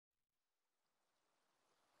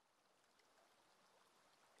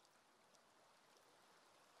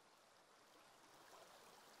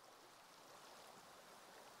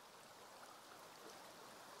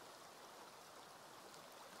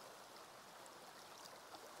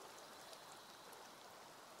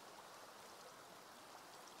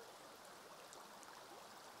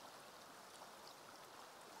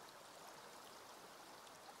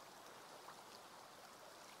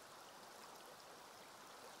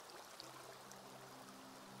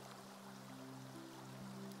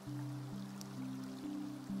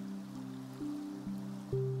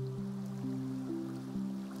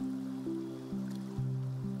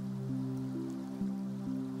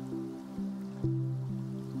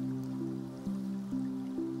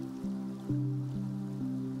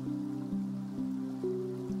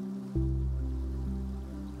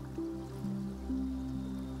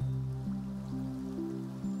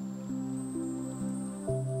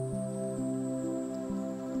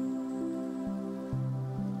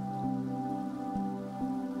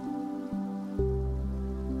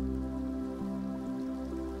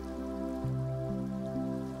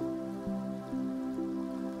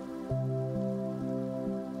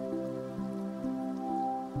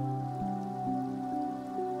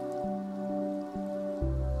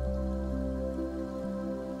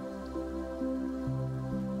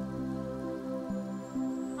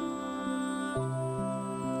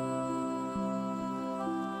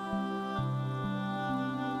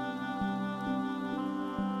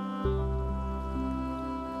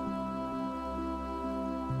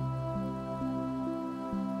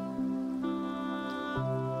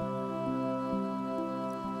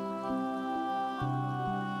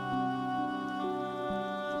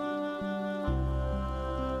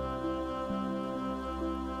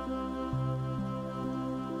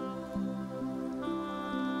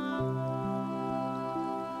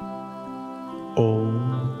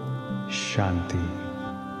Om Shanti.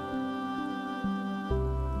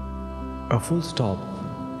 A full stop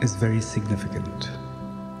is very significant.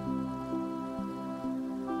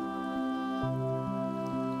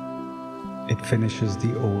 It finishes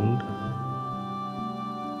the old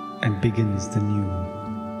and begins the new.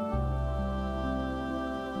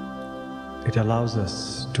 It allows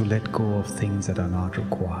us to let go of things that are not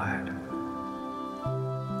required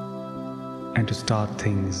and to start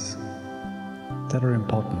things that are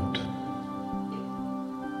important.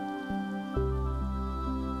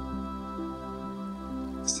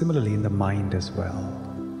 Similarly, in the mind as well,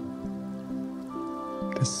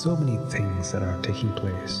 there's so many things that are taking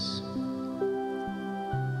place.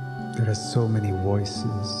 There are so many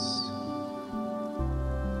voices,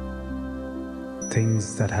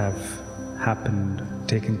 things that have happened,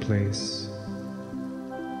 taken place,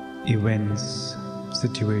 events,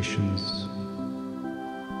 situations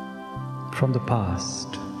from the past.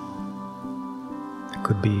 It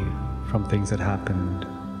could be from things that happened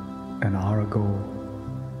an hour ago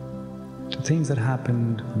to things that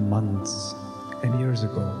happened months and years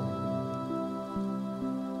ago.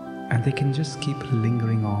 And they can just keep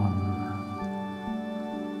lingering on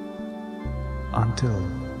until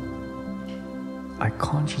I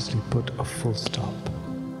consciously put a full stop.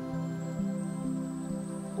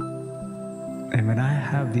 And when I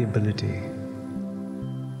have the ability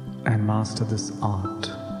and master this art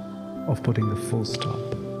of putting the full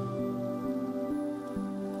stop,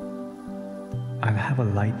 I'll have a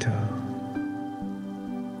lighter,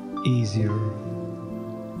 easier,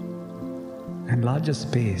 and larger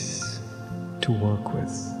space to work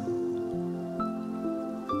with.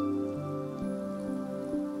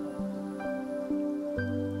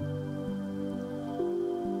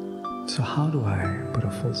 So how do I put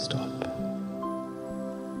a full stop?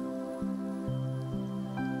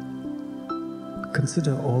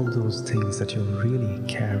 Consider all those things that you're really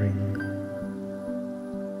carrying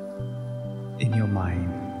in your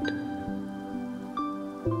mind.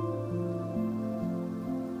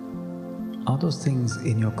 Are those things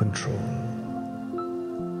in your control?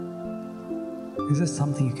 Is there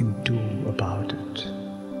something you can do about it?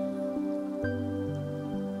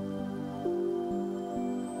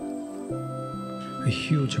 A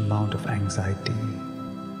huge amount of anxiety,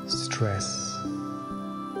 stress,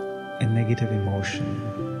 and negative emotion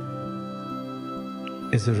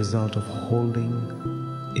is a result of holding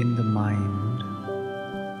in the mind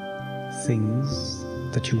things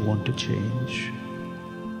that you want to change,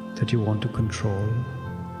 that you want to control,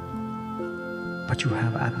 but you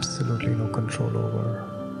have absolutely no control over.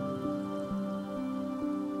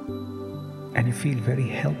 And you feel very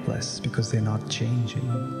helpless because they're not changing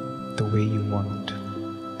the way you want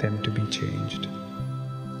them to be changed.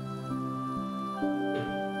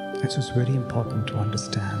 And so it's very important to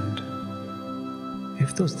understand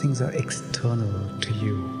if those things are external to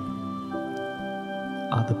you,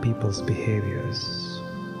 other people's behaviors,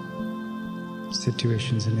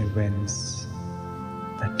 situations and events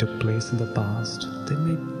that took place in the past, they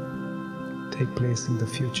may take place in the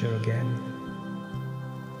future again,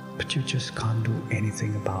 but you just can't do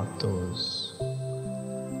anything about those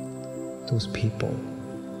people,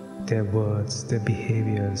 their words, their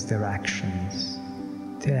behaviors, their actions,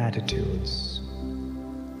 their attitudes.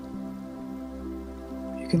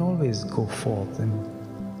 You can always go forth and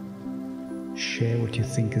share what you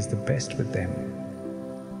think is the best with them.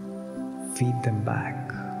 Feed them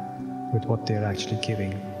back with what they're actually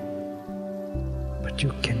giving. But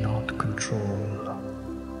you cannot control.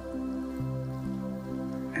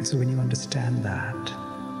 And so when you understand that,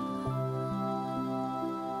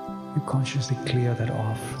 you consciously clear that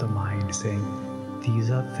off the mind, saying, these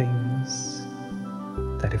are things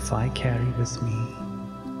that if I carry with me,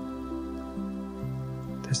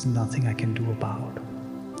 there's nothing I can do about.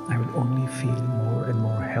 I will only feel more and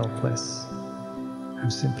more helpless. I'm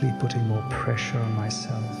simply putting more pressure on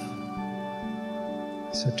myself.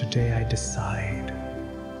 So today I decide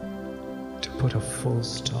to put a full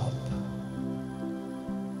stop,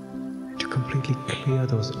 to completely clear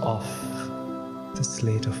those off the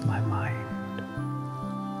slate of my mind.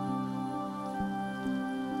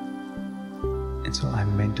 And so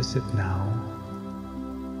I'm meant to sit now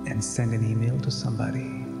and send an email to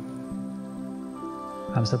somebody.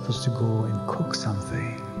 I'm supposed to go and cook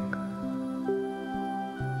something.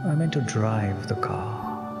 I'm meant to drive the car.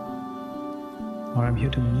 Or I'm here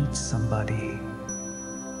to meet somebody.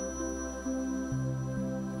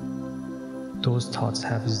 Those thoughts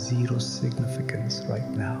have zero significance right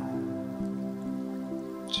now.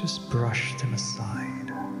 Just brush them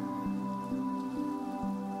aside.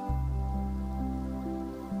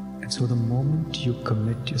 And so the moment you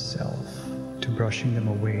commit yourself to brushing them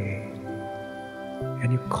away,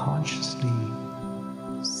 and you consciously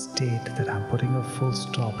state that I'm putting a full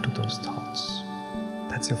stop to those thoughts,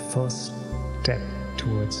 that's your first step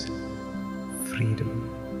towards freedom.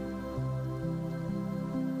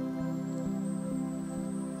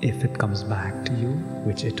 If it comes back to you,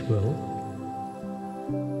 which it will,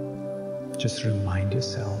 just remind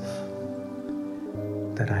yourself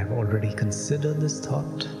that I've already considered this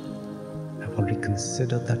thought, I've already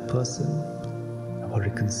considered that person, I've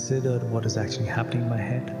already considered what is actually happening in my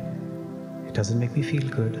head. It doesn't make me feel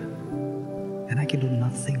good, and I can do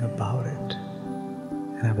nothing about it.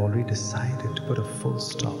 And I've already decided to put a full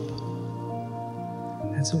stop.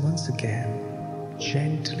 And so once again,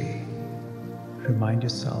 gently remind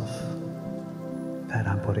yourself that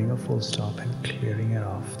I'm putting a full stop and clearing it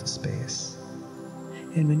off the space.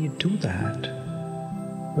 And when you do that,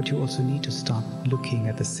 what you also need to start looking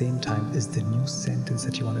at the same time is the new sentence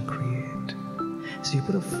that you want to create. So you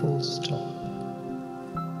put a full stop,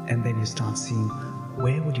 and then you start seeing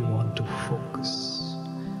where would you want to focus?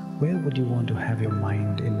 Where would you want to have your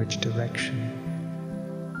mind, in which direction?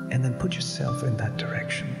 And then put yourself in that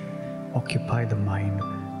direction. Occupy the mind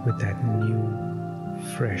with that new,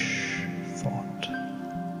 fresh thought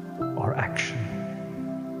or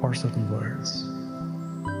action or certain words.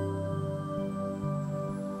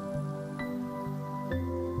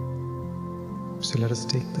 So let us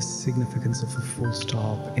take the significance of a full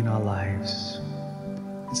stop in our lives.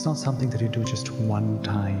 It's not something that you do just one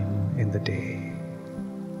time in the day.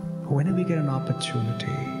 But whenever you get an opportunity,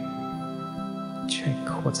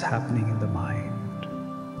 check what's happening in the mind.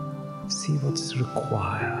 See what's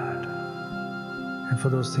required. And for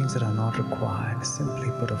those things that are not required, simply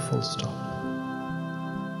put a full stop.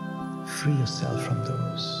 Free yourself from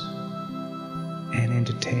those and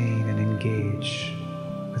entertain and engage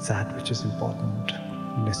with that which is important,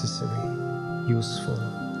 necessary, useful,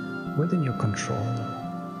 within your control.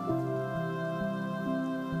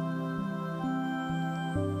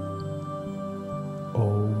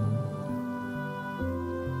 Om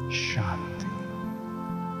Shanti.